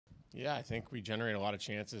Yeah, I think we generate a lot of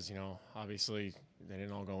chances. Obviously they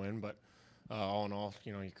didn't all go in, but all in all,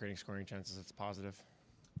 you're creating scoring chances. It's positive.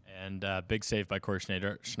 And big save by Corey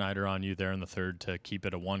Schneider on you there in the third to keep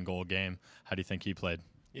it a one-goal game. How do you think he played?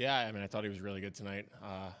 Yeah, I mean, I thought he was really good tonight.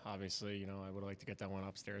 Obviously, I would have liked to get that one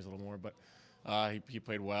upstairs a little more, but he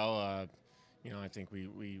played well. I think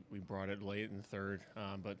we brought it late in the third,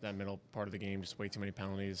 but that middle part of the game, just way too many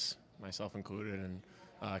penalties, myself included, and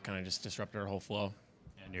kind of just disrupted our whole flow.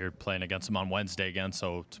 And you're playing against him on Wednesday again,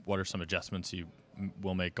 so what are some adjustments you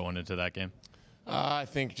will make going into that game? I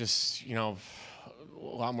think just, a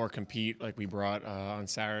lot more compete like we brought on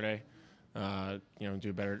Saturday. Do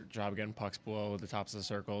a better job getting pucks below the tops of the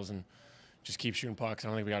circles and just keep shooting pucks. I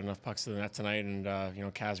don't think we got enough pucks to the net tonight, and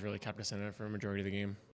Kaz really kept us in it for a majority of the game.